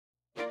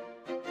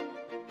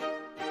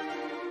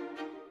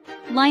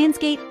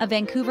Lionsgate, a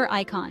Vancouver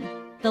icon.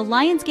 The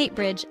Lionsgate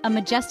Bridge, a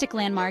majestic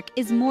landmark,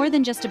 is more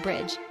than just a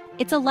bridge.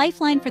 It's a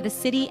lifeline for the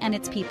city and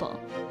its people.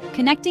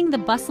 Connecting the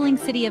bustling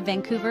city of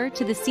Vancouver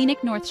to the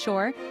scenic North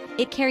Shore,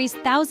 it carries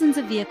thousands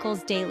of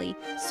vehicles daily,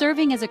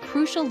 serving as a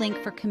crucial link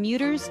for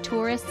commuters,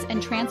 tourists,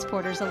 and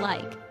transporters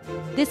alike.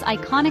 This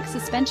iconic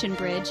suspension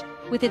bridge,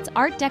 with its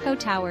Art Deco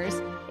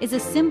towers, is a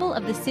symbol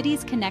of the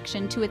city's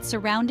connection to its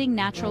surrounding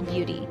natural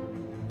beauty.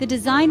 The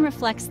design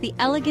reflects the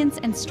elegance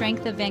and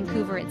strength of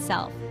Vancouver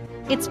itself.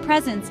 Its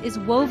presence is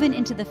woven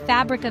into the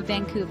fabric of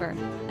Vancouver,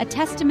 a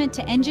testament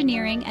to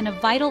engineering and a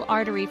vital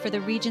artery for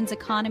the region's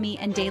economy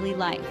and daily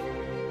life.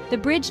 The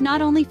bridge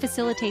not only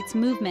facilitates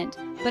movement,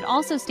 but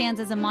also stands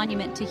as a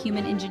monument to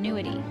human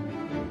ingenuity.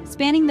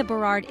 Spanning the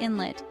Burrard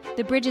Inlet,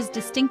 the bridge's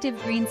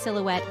distinctive green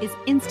silhouette is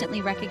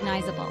instantly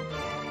recognizable.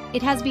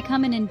 It has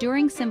become an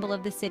enduring symbol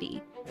of the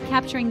city,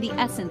 capturing the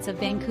essence of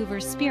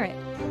Vancouver's spirit.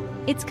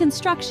 Its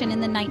construction in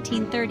the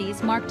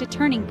 1930s marked a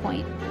turning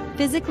point,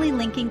 physically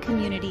linking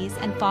communities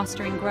and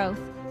fostering growth.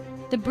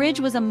 The bridge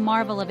was a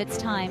marvel of its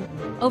time,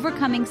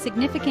 overcoming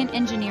significant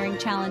engineering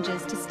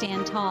challenges to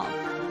stand tall.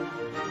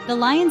 The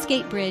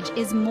Lionsgate Bridge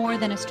is more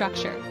than a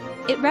structure.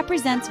 It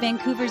represents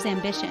Vancouver's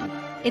ambition,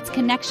 its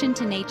connection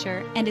to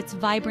nature, and its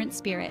vibrant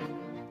spirit.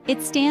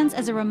 It stands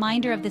as a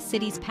reminder of the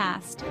city's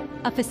past,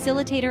 a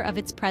facilitator of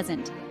its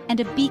present, and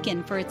a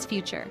beacon for its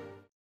future.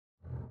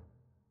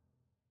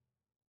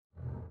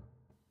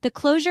 The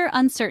closure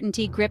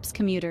uncertainty grips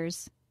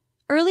commuters.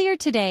 Earlier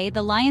today,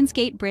 the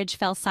Lionsgate Bridge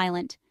fell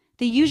silent,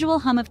 the usual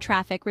hum of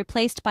traffic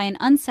replaced by an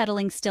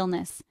unsettling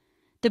stillness.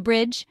 The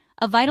bridge,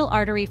 a vital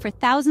artery for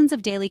thousands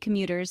of daily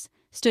commuters,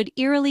 stood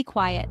eerily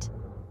quiet.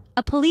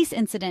 A police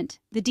incident,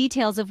 the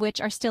details of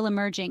which are still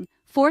emerging,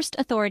 forced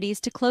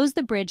authorities to close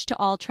the bridge to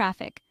all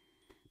traffic.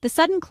 The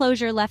sudden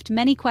closure left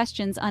many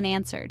questions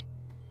unanswered.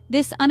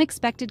 This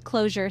unexpected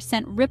closure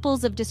sent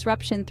ripples of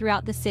disruption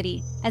throughout the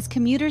city as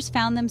commuters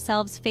found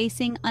themselves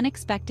facing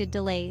unexpected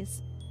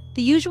delays.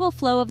 The usual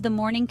flow of the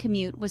morning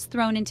commute was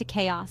thrown into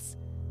chaos.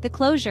 The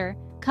closure,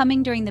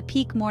 coming during the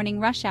peak morning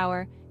rush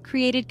hour,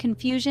 created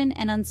confusion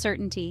and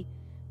uncertainty.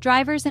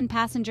 Drivers and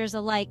passengers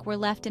alike were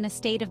left in a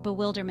state of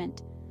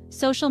bewilderment.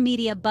 Social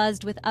media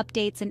buzzed with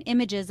updates and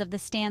images of the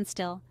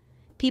standstill.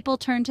 People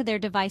turned to their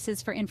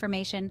devices for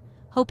information,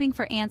 hoping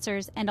for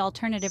answers and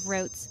alternative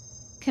routes.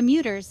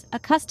 Commuters,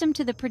 accustomed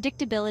to the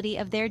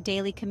predictability of their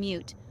daily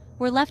commute,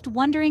 were left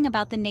wondering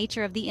about the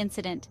nature of the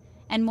incident,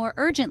 and more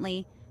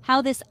urgently,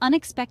 how this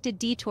unexpected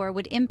detour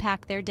would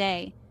impact their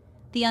day.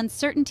 The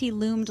uncertainty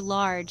loomed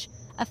large,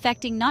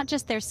 affecting not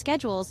just their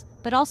schedules,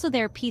 but also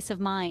their peace of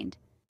mind.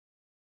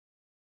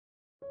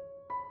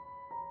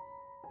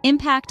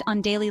 Impact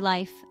on daily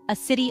life, a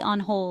city on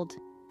hold.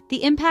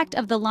 The impact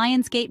of the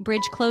Lionsgate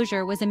Bridge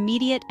closure was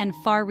immediate and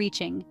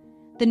far-reaching.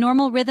 The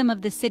normal rhythm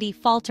of the city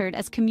faltered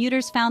as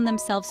commuters found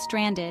themselves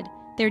stranded,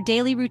 their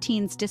daily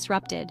routines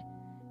disrupted.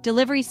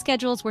 Delivery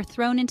schedules were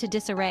thrown into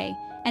disarray,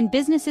 and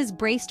businesses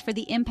braced for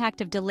the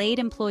impact of delayed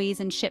employees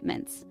and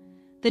shipments.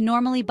 The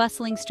normally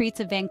bustling streets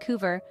of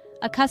Vancouver,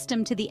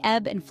 accustomed to the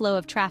ebb and flow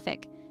of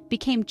traffic,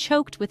 became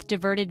choked with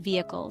diverted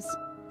vehicles.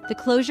 The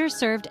closure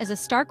served as a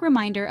stark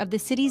reminder of the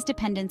city's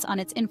dependence on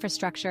its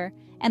infrastructure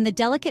and the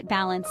delicate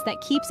balance that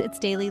keeps its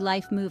daily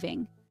life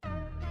moving.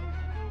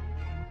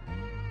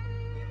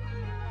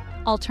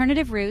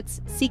 Alternative routes,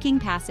 seeking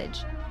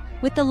passage.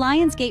 With the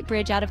Lionsgate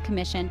Bridge out of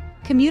commission,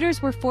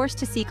 commuters were forced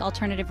to seek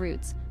alternative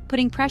routes,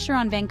 putting pressure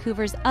on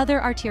Vancouver's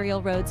other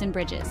arterial roads and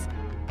bridges.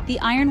 The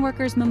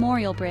Ironworkers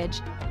Memorial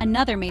Bridge,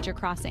 another major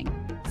crossing,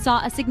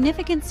 saw a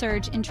significant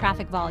surge in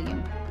traffic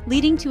volume,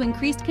 leading to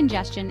increased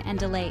congestion and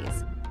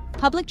delays.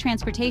 Public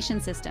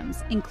transportation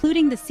systems,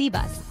 including the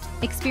SeaBus,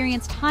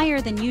 experienced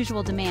higher than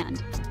usual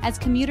demand as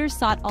commuters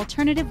sought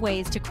alternative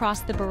ways to cross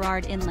the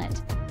Burrard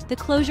Inlet. The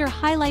closure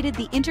highlighted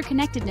the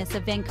interconnectedness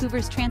of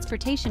Vancouver's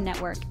transportation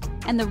network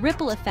and the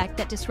ripple effect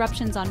that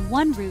disruptions on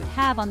one route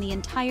have on the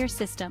entire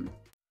system.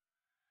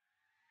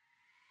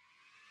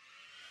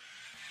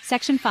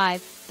 Section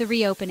 5. The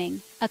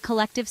reopening, a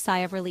collective sigh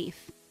of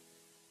relief.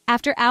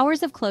 After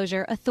hours of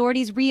closure,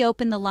 authorities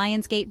reopened the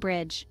Lionsgate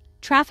Bridge.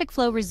 Traffic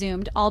flow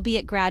resumed,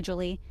 albeit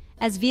gradually,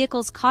 as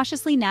vehicles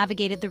cautiously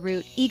navigated the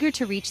route, eager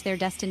to reach their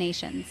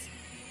destinations.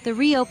 The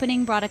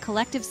reopening brought a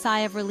collective sigh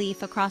of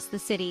relief across the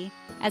city,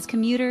 as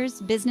commuters,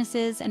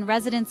 businesses, and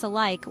residents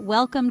alike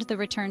welcomed the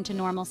return to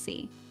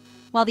normalcy.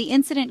 While the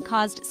incident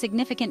caused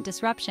significant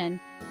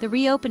disruption, the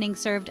reopening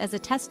served as a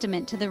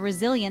testament to the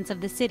resilience of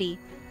the city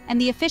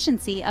and the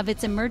efficiency of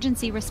its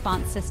emergency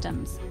response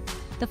systems.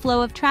 The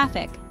flow of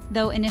traffic,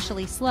 though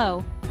initially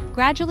slow,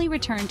 gradually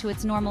returned to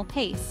its normal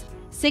pace,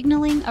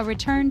 signaling a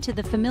return to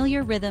the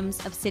familiar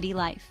rhythms of city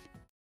life.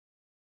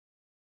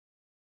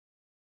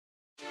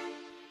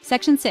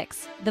 Section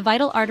 6. The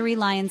vital artery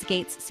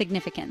Lionsgate's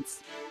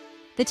significance.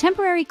 The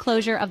temporary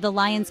closure of the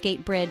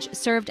Lionsgate Bridge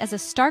served as a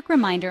stark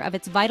reminder of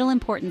its vital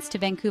importance to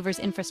Vancouver's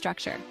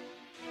infrastructure.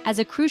 As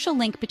a crucial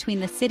link between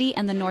the city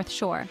and the North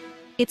Shore,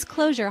 Its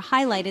closure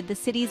highlighted the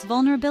city's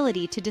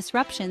vulnerability to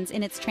disruptions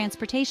in its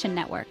transportation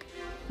network.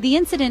 The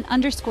incident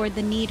underscored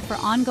the need for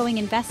ongoing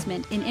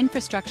investment in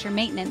infrastructure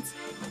maintenance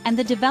and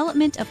the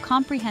development of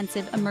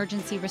comprehensive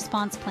emergency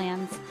response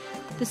plans.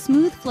 The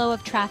smooth flow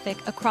of traffic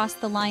across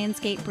the Lions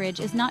Gate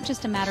Bridge is not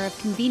just a matter of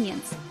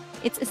convenience,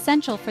 it's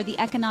essential for the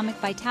economic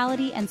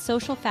vitality and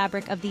social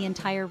fabric of the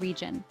entire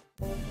region.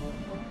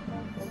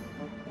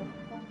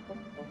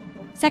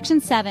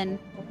 Section 7.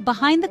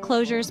 Behind the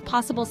closure's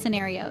possible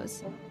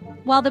scenarios.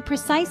 While the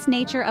precise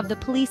nature of the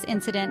police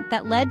incident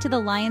that led to the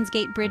Lions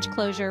Gate Bridge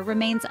closure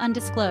remains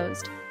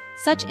undisclosed,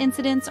 such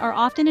incidents are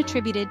often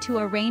attributed to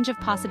a range of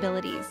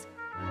possibilities.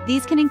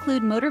 These can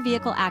include motor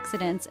vehicle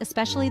accidents,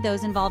 especially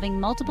those involving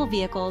multiple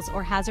vehicles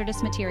or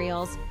hazardous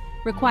materials,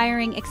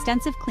 requiring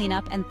extensive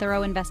cleanup and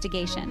thorough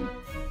investigation.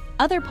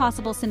 Other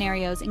possible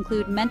scenarios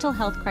include mental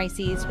health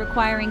crises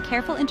requiring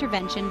careful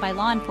intervention by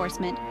law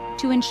enforcement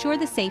to ensure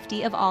the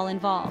safety of all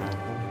involved.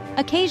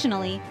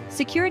 Occasionally,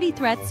 security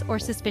threats or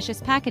suspicious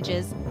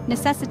packages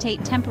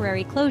necessitate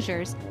temporary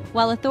closures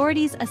while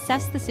authorities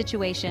assess the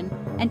situation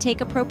and take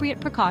appropriate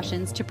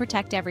precautions to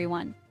protect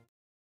everyone.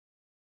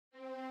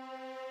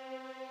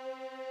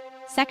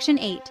 Section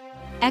 8.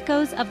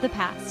 Echoes of the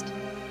past.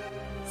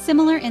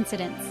 Similar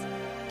incidents.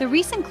 The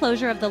recent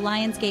closure of the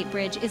Lions Gate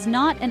Bridge is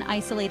not an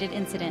isolated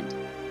incident.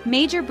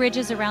 Major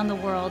bridges around the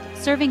world,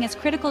 serving as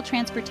critical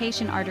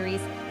transportation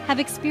arteries, have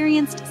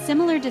experienced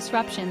similar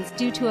disruptions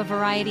due to a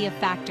variety of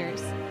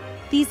factors.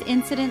 These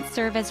incidents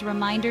serve as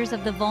reminders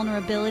of the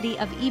vulnerability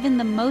of even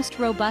the most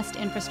robust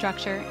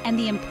infrastructure and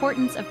the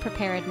importance of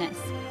preparedness.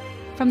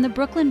 From the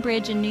Brooklyn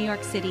Bridge in New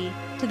York City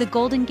to the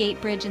Golden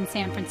Gate Bridge in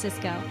San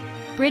Francisco,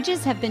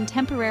 bridges have been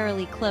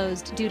temporarily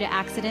closed due to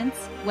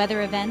accidents,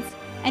 weather events,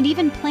 and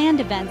even planned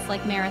events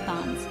like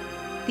marathons.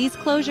 These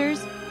closures,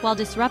 while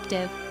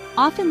disruptive,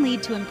 often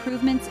lead to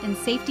improvements in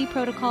safety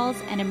protocols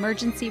and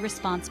emergency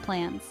response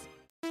plans.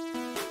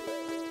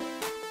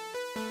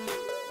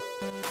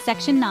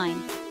 Section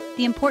 9.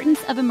 The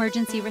importance of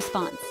emergency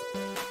response.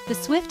 The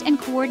swift and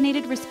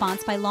coordinated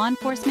response by law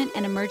enforcement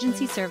and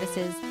emergency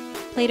services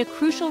played a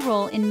crucial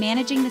role in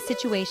managing the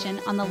situation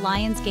on the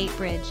Lions Gate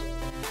Bridge.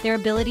 Their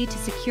ability to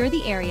secure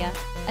the area,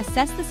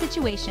 assess the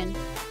situation,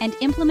 and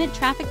implement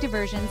traffic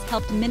diversions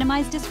helped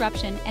minimize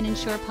disruption and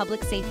ensure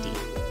public safety.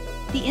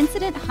 The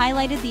incident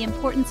highlighted the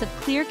importance of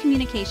clear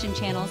communication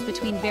channels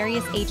between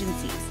various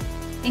agencies,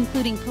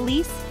 including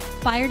police,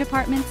 fire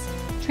departments,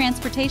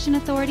 transportation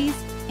authorities,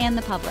 and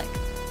the public.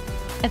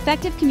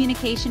 Effective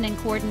communication and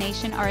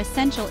coordination are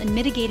essential in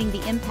mitigating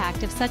the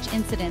impact of such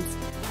incidents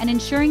and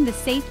ensuring the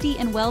safety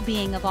and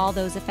well-being of all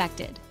those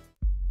affected.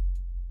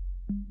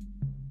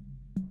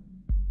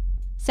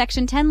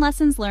 Section 10.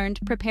 Lessons learned,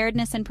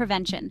 preparedness and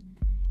prevention.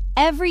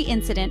 Every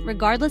incident,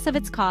 regardless of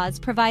its cause,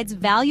 provides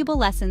valuable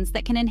lessons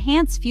that can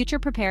enhance future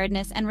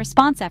preparedness and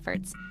response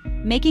efforts,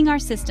 making our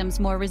systems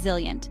more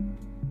resilient.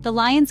 The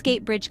Lions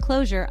Gate Bridge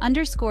closure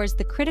underscores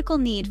the critical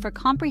need for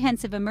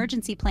comprehensive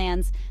emergency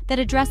plans that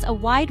address a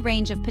wide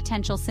range of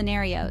potential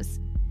scenarios.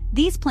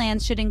 These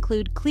plans should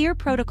include clear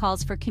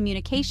protocols for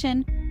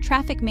communication,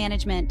 traffic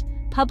management,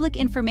 public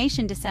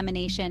information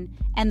dissemination,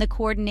 and the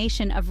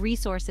coordination of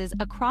resources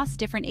across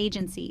different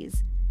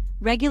agencies.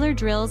 Regular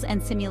drills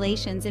and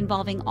simulations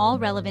involving all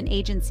relevant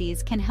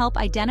agencies can help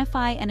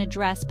identify and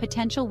address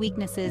potential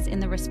weaknesses in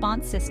the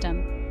response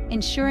system,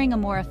 ensuring a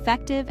more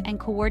effective and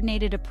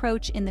coordinated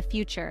approach in the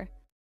future.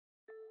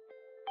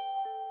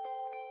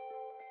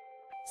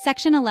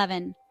 Section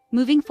 11.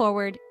 Moving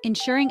forward,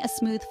 ensuring a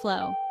smooth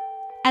flow.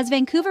 As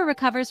Vancouver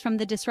recovers from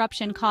the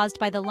disruption caused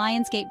by the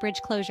Lions Gate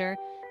Bridge closure,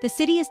 the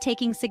city is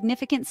taking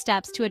significant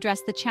steps to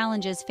address the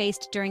challenges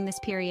faced during this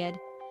period.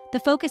 The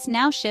focus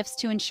now shifts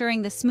to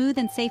ensuring the smooth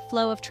and safe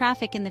flow of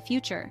traffic in the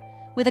future,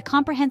 with a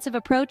comprehensive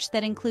approach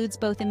that includes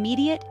both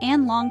immediate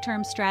and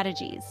long-term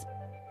strategies.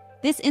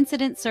 This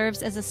incident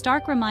serves as a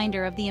stark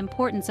reminder of the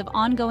importance of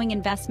ongoing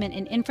investment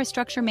in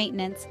infrastructure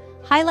maintenance,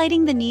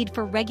 highlighting the need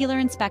for regular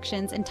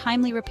inspections and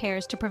timely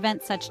repairs to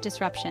prevent such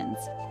disruptions.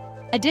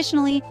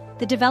 Additionally,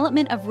 the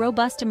development of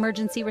robust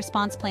emergency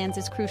response plans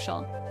is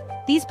crucial.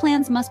 These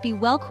plans must be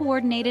well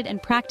coordinated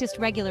and practiced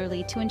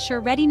regularly to ensure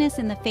readiness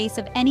in the face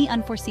of any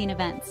unforeseen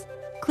events.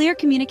 Clear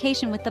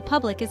communication with the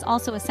public is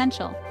also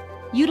essential.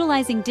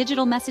 Utilizing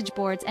digital message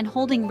boards and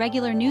holding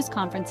regular news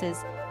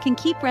conferences can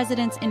keep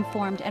residents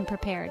informed and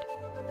prepared.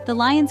 The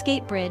Lions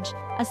Gate Bridge,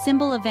 a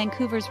symbol of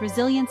Vancouver's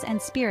resilience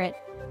and spirit,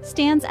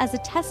 stands as a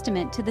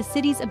testament to the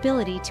city's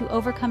ability to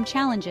overcome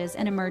challenges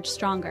and emerge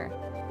stronger.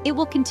 It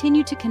will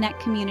continue to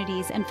connect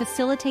communities and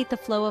facilitate the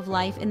flow of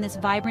life in this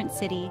vibrant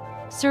city,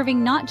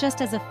 serving not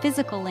just as a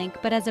physical link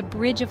but as a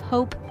bridge of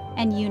hope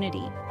and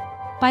unity.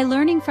 By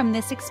learning from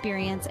this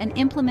experience and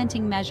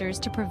implementing measures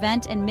to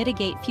prevent and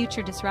mitigate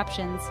future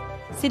disruptions,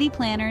 city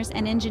planners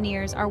and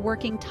engineers are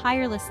working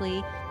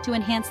tirelessly to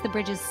enhance the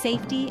bridge's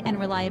safety and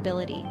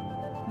reliability.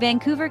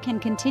 Vancouver can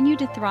continue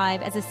to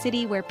thrive as a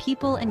city where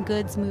people and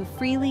goods move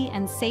freely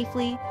and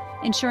safely,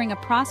 ensuring a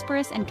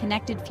prosperous and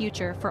connected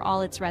future for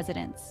all its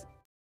residents.